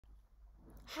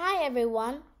Hi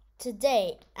everyone,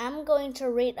 today I'm going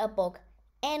to read a book,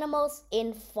 Animals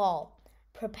in Fall,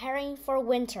 Preparing for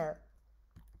Winter.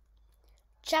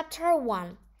 Chapter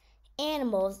 1,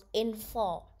 Animals in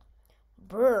Fall.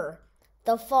 Brr,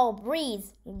 the fall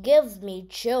breeze gives me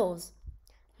chills.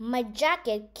 My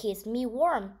jacket keeps me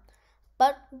warm,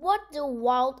 but what do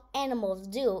wild animals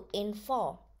do in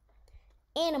fall?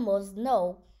 Animals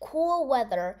know cool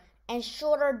weather and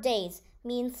shorter days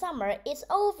mean summer is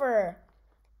over.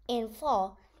 In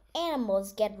fall,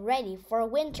 animals get ready for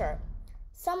winter.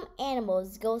 Some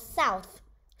animals go south,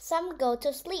 some go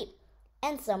to sleep,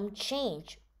 and some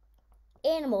change.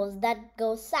 Animals that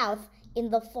go south in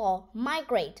the fall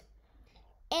migrate.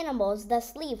 Animals that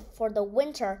sleep for the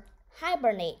winter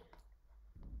hibernate.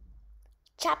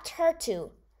 Chapter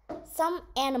 2. Some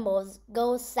animals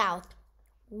go south.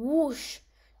 Whoosh!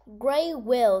 Gray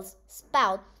whales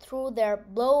spout through their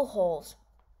blowholes.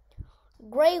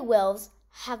 Gray whales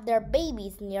have their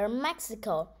babies near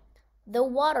Mexico. The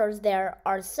waters there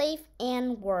are safe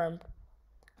and warm.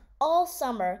 All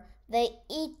summer, they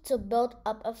eat to build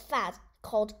up a fat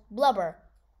called blubber.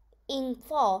 In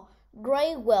fall,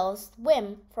 gray whales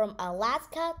swim from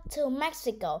Alaska to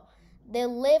Mexico. They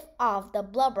live off the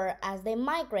blubber as they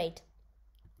migrate.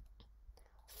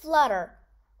 Flutter.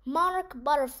 Monarch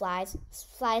butterflies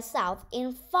fly south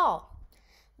in fall.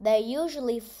 They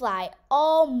usually fly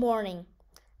all morning.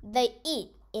 They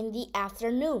eat in the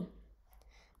afternoon.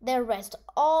 They rest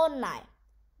all night.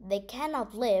 They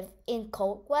cannot live in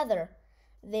cold weather.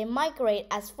 They migrate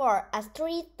as far as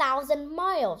 3,000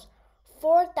 miles,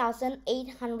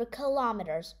 4,800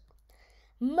 kilometers.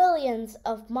 Millions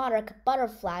of monarch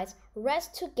butterflies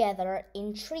rest together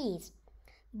in trees.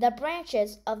 The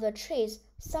branches of the trees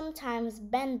sometimes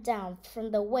bend down from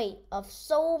the weight of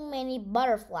so many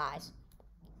butterflies.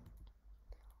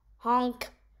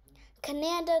 Honk!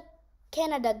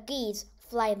 Canada geese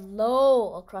fly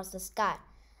low across the sky.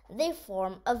 They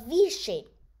form a V shape.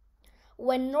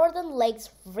 When northern lakes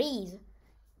freeze,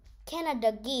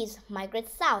 Canada geese migrate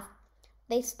south.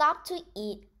 They stop to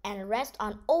eat and rest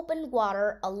on open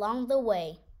water along the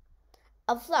way.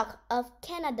 A flock of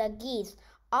Canada geese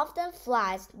often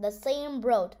flies the same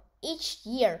road each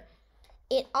year.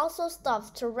 It also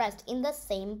stops to rest in the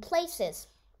same places.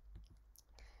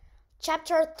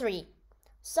 Chapter 3.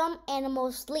 Some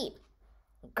animals sleep.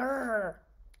 Grrr!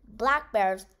 Black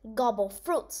bears gobble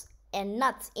fruits and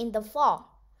nuts in the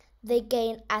fall. They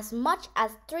gain as much as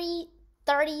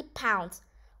 30 pounds,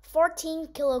 14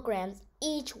 kilograms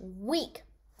each week.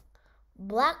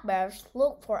 Black bears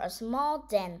look for a small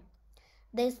den.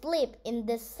 They sleep in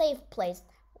this safe place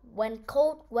when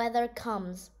cold weather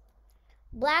comes.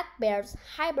 Black bears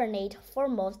hibernate for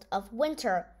most of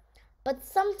winter, but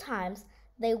sometimes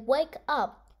they wake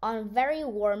up on very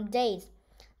warm days.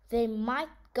 They might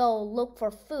go look for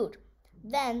food,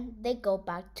 then they go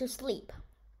back to sleep.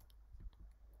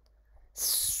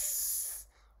 Sssss!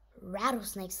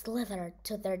 Rattlesnakes slither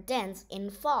to their dens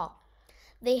in fall.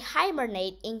 They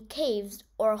hibernate in caves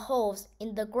or holes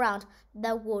in the ground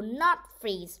that will not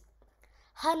freeze.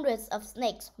 Hundreds of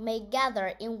snakes may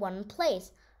gather in one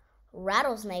place.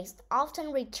 Rattlesnakes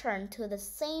often return to the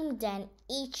same den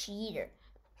each year.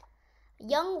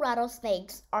 Young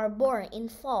rattlesnakes are born in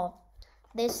fall.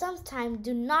 They sometimes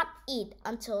do not eat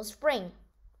until spring.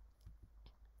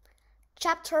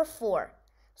 Chapter 4.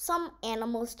 Some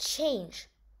animals change.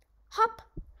 Hop!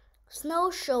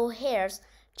 Snowshoe hares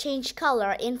change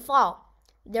color in fall.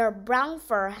 Their brown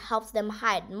fur helps them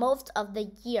hide most of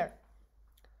the year.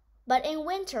 But in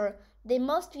winter, they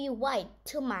must be white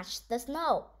to match the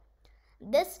snow.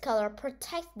 This color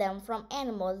protects them from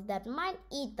animals that might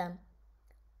eat them.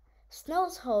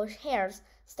 Snowshoe hares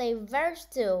stay very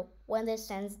still when they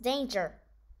sense danger.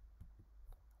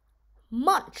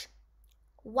 Munch!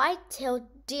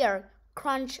 White-tailed deer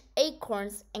crunch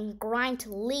acorns and grind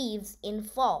leaves in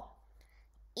fall.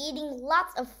 Eating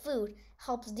lots of food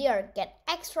helps deer get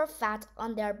extra fat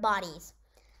on their bodies.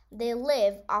 They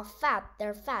live off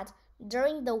their fat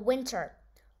during the winter.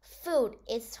 Food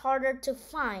is harder to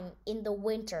find in the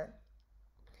winter.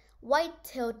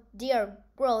 White-tailed deer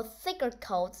grow thicker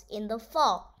coats in the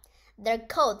fall. Their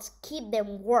coats keep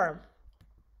them warm.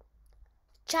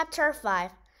 Chapter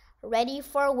 5. Ready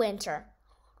for winter.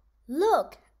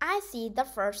 Look, I see the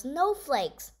first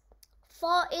snowflakes.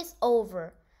 Fall is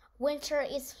over. Winter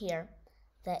is here.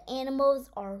 The animals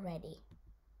are ready.